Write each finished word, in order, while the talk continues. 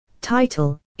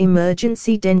Title: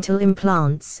 Emergency Dental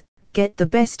Implants. Get the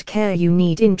best care you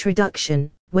need. Introduction.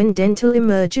 When dental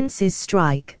emergencies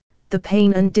strike, the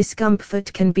pain and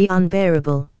discomfort can be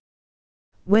unbearable.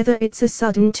 Whether it's a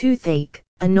sudden toothache,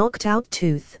 a knocked-out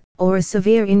tooth, or a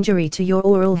severe injury to your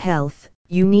oral health,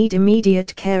 you need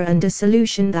immediate care and a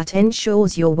solution that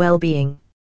ensures your well-being.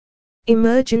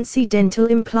 Emergency dental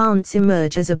implants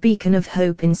emerge as a beacon of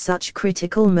hope in such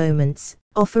critical moments,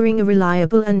 offering a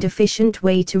reliable and efficient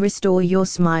way to restore your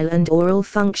smile and oral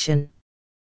function.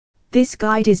 This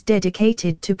guide is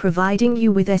dedicated to providing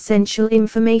you with essential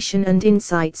information and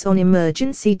insights on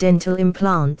emergency dental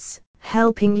implants,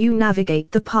 helping you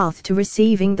navigate the path to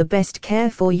receiving the best care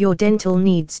for your dental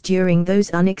needs during those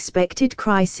unexpected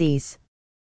crises.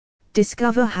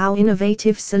 Discover how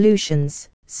innovative solutions,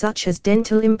 such as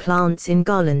dental implants in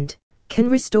Golland, can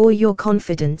restore your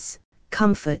confidence,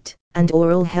 comfort, and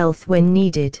oral health when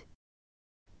needed.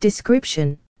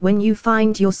 Description: when you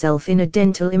find yourself in a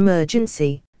dental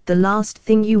emergency, the last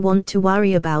thing you want to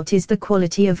worry about is the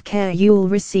quality of care you'll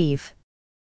receive.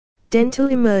 Dental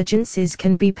emergencies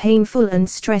can be painful and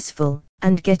stressful,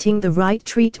 and getting the right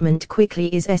treatment quickly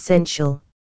is essential.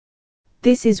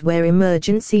 This is where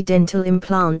emergency dental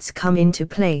implants come into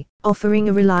play, offering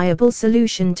a reliable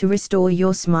solution to restore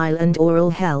your smile and oral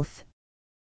health.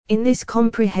 In this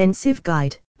comprehensive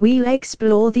guide, we'll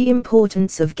explore the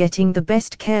importance of getting the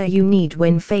best care you need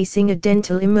when facing a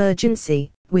dental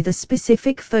emergency, with a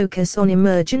specific focus on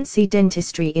emergency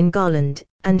dentistry in Golland,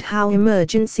 and how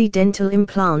emergency dental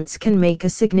implants can make a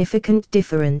significant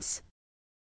difference.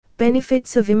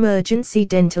 Benefits of emergency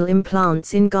dental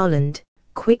implants in Golland: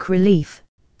 quick relief.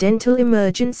 Dental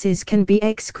emergencies can be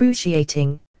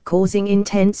excruciating, causing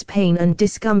intense pain and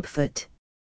discomfort.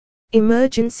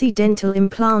 Emergency dental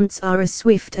implants are a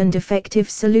swift and effective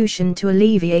solution to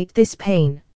alleviate this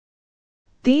pain.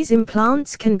 These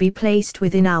implants can be placed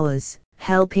within hours,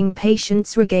 helping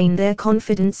patients regain their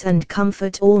confidence and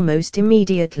comfort almost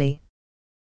immediately.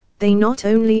 They not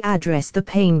only address the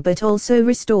pain but also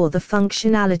restore the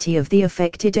functionality of the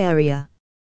affected area.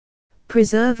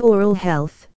 Preserve oral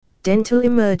health. Dental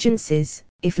emergencies,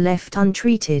 if left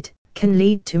untreated, can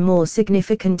lead to more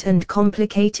significant and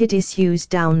complicated issues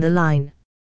down the line.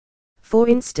 For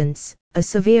instance, a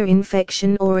severe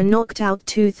infection or a knocked-out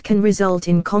tooth can result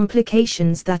in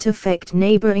complications that affect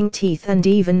neighboring teeth and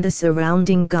even the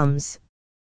surrounding gums.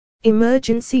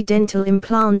 Emergency dental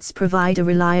implants provide a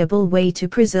reliable way to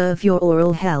preserve your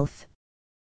oral health.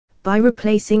 By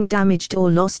replacing damaged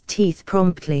or lost teeth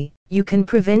promptly, you can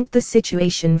prevent the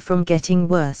situation from getting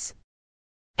worse.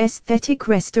 Aesthetic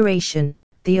restoration.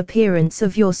 The appearance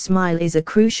of your smile is a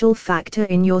crucial factor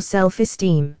in your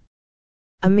self-esteem.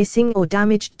 A missing or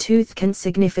damaged tooth can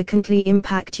significantly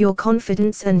impact your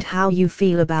confidence and how you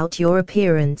feel about your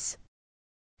appearance.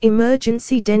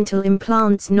 Emergency dental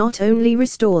implants not only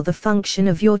restore the function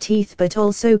of your teeth but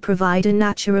also provide a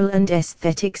natural and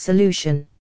aesthetic solution.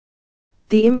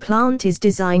 The implant is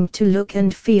designed to look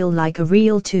and feel like a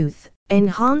real tooth,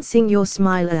 enhancing your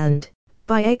smile and,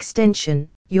 by extension,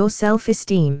 your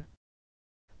self-esteem.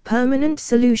 Permanent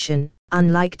solution.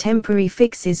 Unlike temporary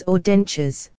fixes or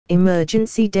dentures,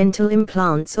 emergency dental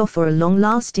implants offer a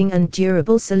long-lasting and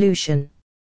durable solution.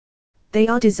 They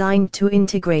are designed to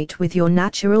integrate with your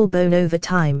natural bone over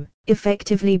time,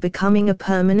 effectively becoming a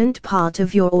permanent part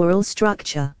of your oral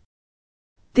structure.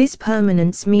 This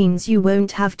permanence means you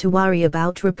won't have to worry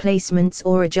about replacements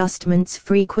or adjustments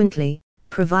frequently,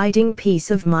 providing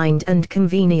peace of mind and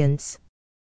convenience.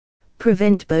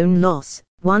 Prevent bone loss.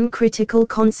 One critical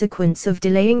consequence of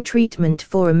delaying treatment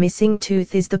for a missing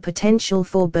tooth is the potential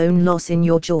for bone loss in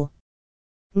your jaw.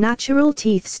 Natural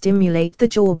teeth stimulate the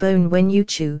jawbone when you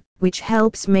chew, which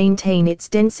helps maintain its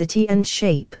density and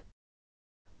shape.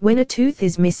 When a tooth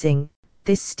is missing,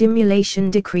 this stimulation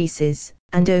decreases,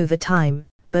 and over time,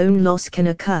 bone loss can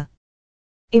occur.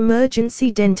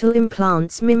 Emergency dental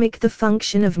implants mimic the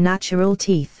function of natural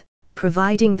teeth,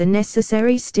 providing the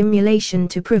necessary stimulation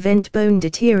to prevent bone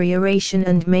deterioration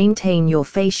and maintain your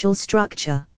facial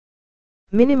structure.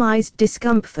 Minimized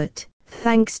discomfort.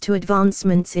 Thanks to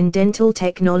advancements in dental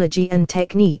technology and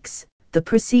techniques, the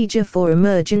procedure for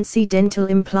emergency dental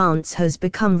implants has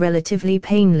become relatively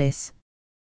painless.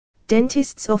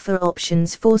 Dentists offer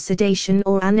options for sedation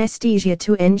or anesthesia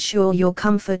to ensure your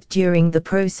comfort during the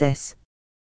process.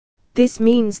 This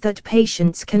means that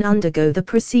patients can undergo the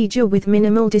procedure with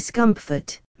minimal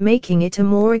discomfort, making it a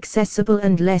more accessible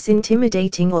and less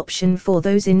intimidating option for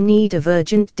those in need of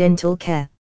urgent dental care.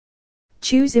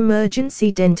 Choose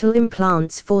emergency dental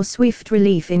implants for swift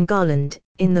relief in Golland.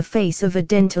 In the face of a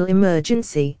dental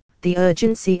emergency, the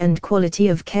urgency and quality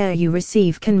of care you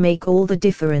receive can make all the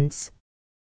difference.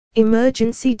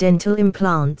 Emergency dental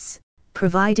implants,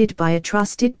 provided by a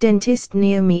trusted dentist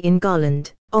near me in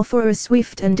Garland, offer a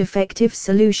swift and effective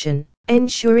solution,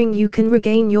 ensuring you can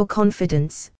regain your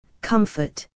confidence,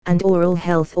 comfort, and oral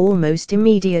health almost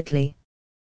immediately.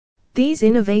 These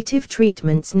innovative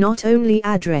treatments not only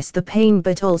address the pain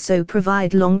but also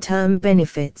provide long-term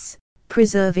benefits,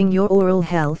 preserving your oral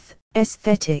health,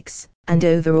 aesthetics, and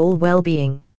overall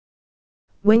well-being.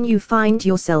 When you find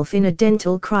yourself in a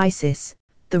dental crisis,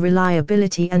 the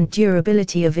reliability and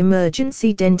durability of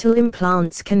emergency dental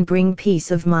implants can bring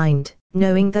peace of mind,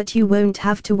 knowing that you won't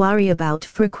have to worry about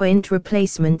frequent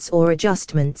replacements or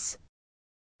adjustments.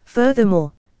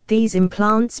 Furthermore, these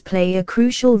implants play a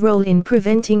crucial role in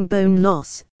preventing bone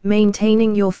loss,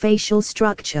 maintaining your facial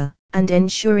structure, and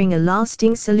ensuring a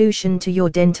lasting solution to your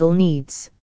dental needs.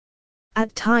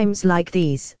 At times like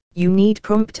these, you need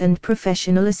prompt and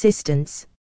professional assistance.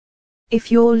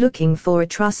 If you're looking for a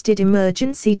trusted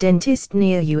emergency dentist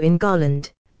near you in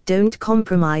Garland, don't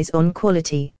compromise on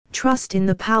quality. Trust in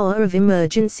the power of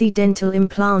emergency dental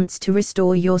implants to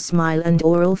restore your smile and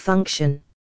oral function.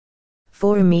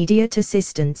 For immediate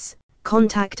assistance,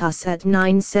 contact us at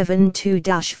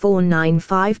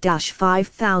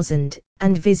 972-495-5000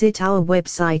 and visit our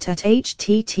website at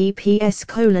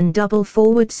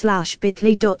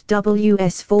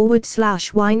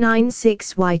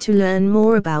https://bit.ly/y96y to learn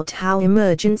more about how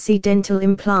emergency dental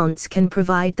implants can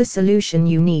provide the solution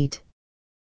you need.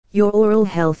 Your oral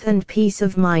health and peace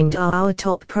of mind are our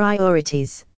top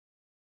priorities.